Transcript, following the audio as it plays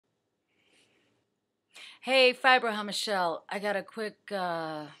Hey, Fibro, Michelle. I got a quick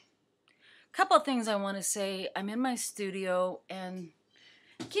couple of things I want to say. I'm in my studio and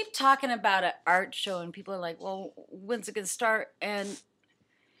I keep talking about an art show, and people are like, "Well, when's it gonna start?" And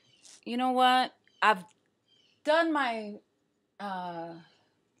you know what? I've done my uh,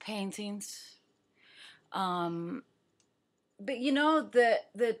 paintings, um, but you know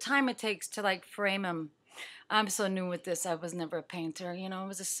the time it takes to like frame them. I'm so new with this. I was never a painter. I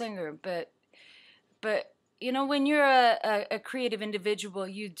was a singer, but when you're a creative individual,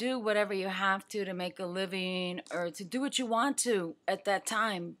 you do whatever you have to make a living or to do what you want to at that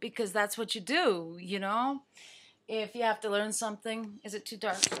time because that's what you do. If you have to learn something, is it too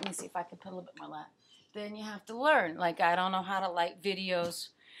dark? Let me see if I can put a little bit more light. Then you have to learn. Like, I don't know how to light videos.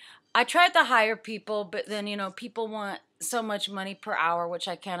 I tried to hire people, but then, people want so much money per hour, which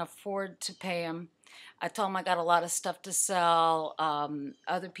I can't afford to pay them. I told them I got a lot of stuff to sell,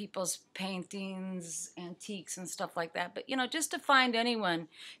 other people's paintings, antiques, and stuff like that. But, just to find anyone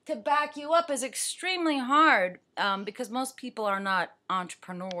to back you up is extremely hard because most people are not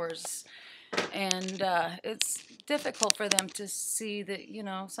entrepreneurs. And it's difficult for them to see that,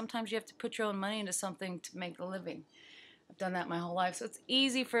 sometimes you have to put your own money into something to make a living. I've done that my whole life, so it's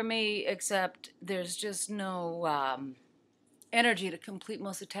easy for me, except there's just no energy to complete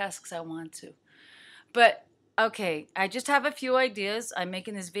most of the tasks I want to. But okay, I just have a few ideas. I'm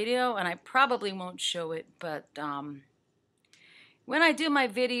making this video, and I probably won't show it, but when I do my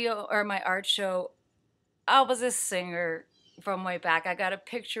video or my art show, I was a singer from way back. I got a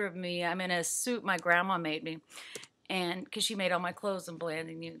picture of me. I'm in a suit my grandma made me, and because she made all my clothes in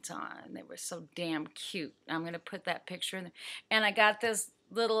Blanding, Utah, and they were so damn cute. I'm gonna put that picture in there. And I got this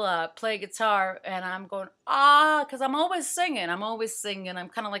little play guitar, and I'm going because I'm always singing. I'm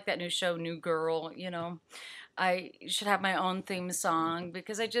kind of like that new show, New Girl. I should have my own theme song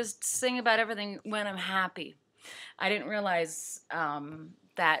because I just sing about everything when I'm happy. I didn't realize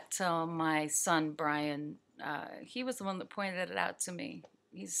that till my son Brian. He was the one that pointed it out to me.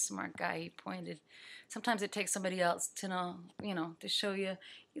 He's a smart guy. He pointed. Sometimes it takes somebody else to know, to show you.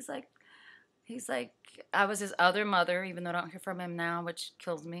 He's like, he's like, I was his other mother, even though I don't hear from him now, which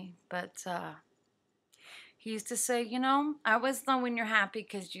kills me. But he used to say, I always know when you're happy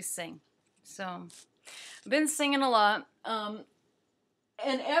because you sing. So I've been singing a lot. And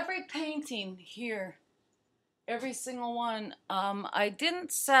every painting here, every single one, I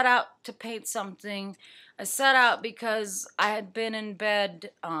didn't set out to paint something. I set out because I had been in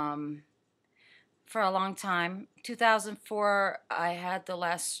bed for a long time. 2004, I had the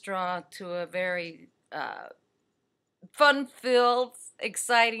last straw to a very fun-filled,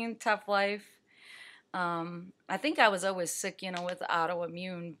 exciting, tough life. I think I was always sick, with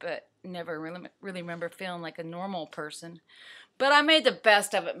autoimmune, but never really remember feeling like a normal person. But I made the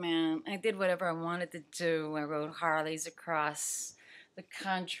best of it, man. I did whatever I wanted to do. I rode Harleys across the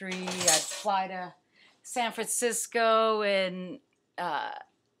country. I'd fly to San Francisco and,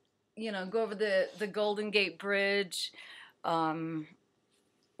 go over the Golden Gate Bridge. Um,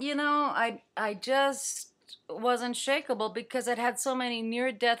 I just was unshakable because I'd had so many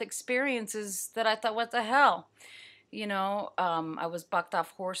near-death experiences that I thought, what the hell? I was bucked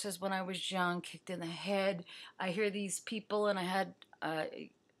off horses when I was young, kicked in the head. I hear these people, and I had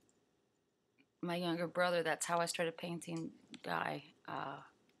my younger brother, that's how I started painting, die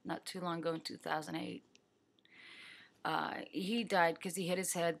not too long ago in 2008. He died because he hit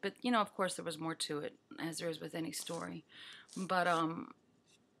his head, but, of course there was more to it, as there is with any story. But,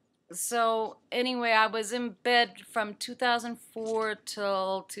 so anyway, I was in bed from 2004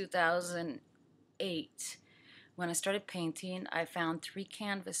 till 2008. When I started painting, I found 3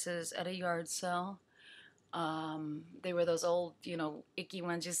 canvases at a yard sale. They were those old, icky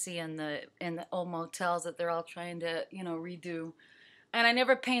ones you see in the old motels that they're all trying to, redo. And I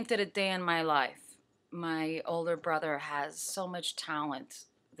never painted a day in my life. My older brother has so much talent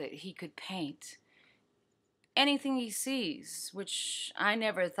that he could paint anything he sees, which I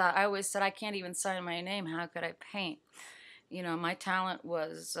never thought. I always said, I can't even sign my name. How could I paint? My talent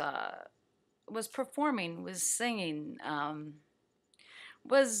was performing, was singing,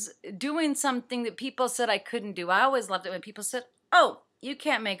 was doing something that people said I couldn't do. I always loved it when people said, "Oh, you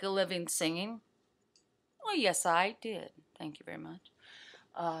can't make a living singing." Well, yes, I did. Thank you very much.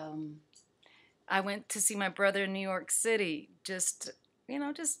 I went to see my brother in New York City, just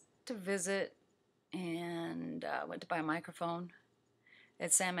to visit, and went to buy a microphone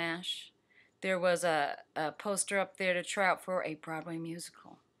at Sam Ash. There was a poster up there to try out for a Broadway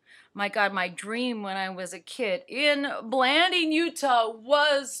musical. My God, my dream when I was a kid in Blanding, Utah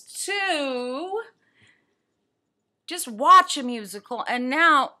was to just watch a musical. And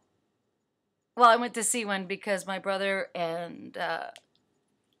now, well, I went to see one because my brother and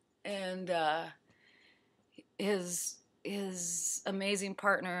his amazing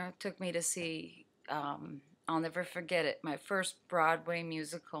partner took me to see. I'll never forget it. My first Broadway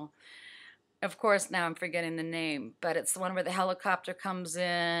musical. Of course, now I'm forgetting the name, but it's the one where the helicopter comes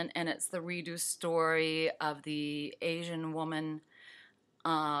in, and it's the redo story of the Asian woman,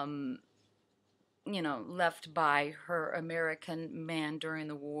 um, left by her American man during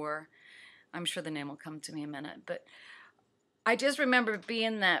the war. I'm sure the name will come to me in a minute, but I just remember being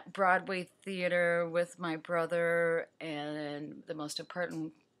in that Broadway theater with my brother and the most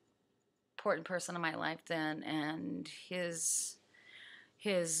important person in my life then, and his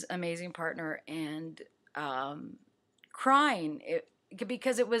amazing partner, and crying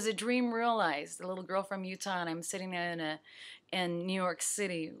because it was a dream realized. The little girl from Utah, and I'm sitting there in New York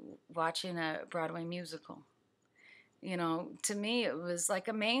City watching a Broadway musical. To me, it was like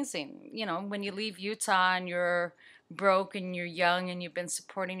amazing. When you leave Utah and you're broke and you're young and you've been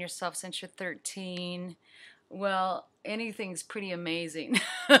supporting yourself since you're 13, well, anything's pretty amazing.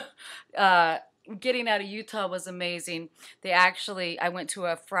 uh, Getting out of Utah was amazing. I went to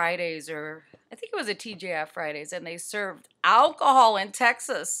a Fridays, or I think it was a TGI Fridays, and they served alcohol in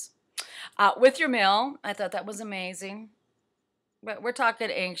Texas with your meal. I thought that was amazing. But we're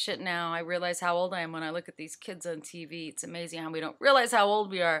talking ancient now. I realize how old I am when I look at these kids on TV. It's amazing how we don't realize how old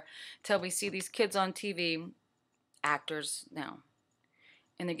we are till we see these kids on TV, actors now,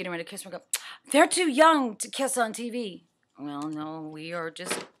 and they're getting ready to kiss. And we go, they're too young to kiss on TV. Well, no, we are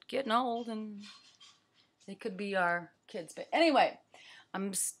just getting old, and they could be our kids. But anyway,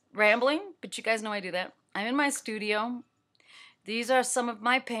 I'm rambling, but you guys know I do that. I'm in my studio. These are some of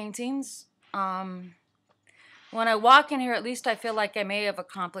my paintings. When I walk in here, at least I feel like I may have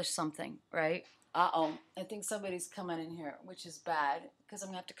accomplished something, right? Uh-oh, I think somebody's coming in here, which is bad, because I'm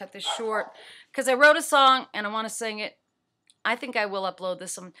going to have to cut this short, because I wrote a song, and I want to sing it. I think I will upload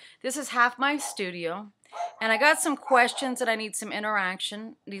this. This is half my studio, and I got some questions, and I need some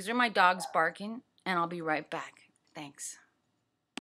interaction. These are my dogs barking, and I'll be right back. Thanks.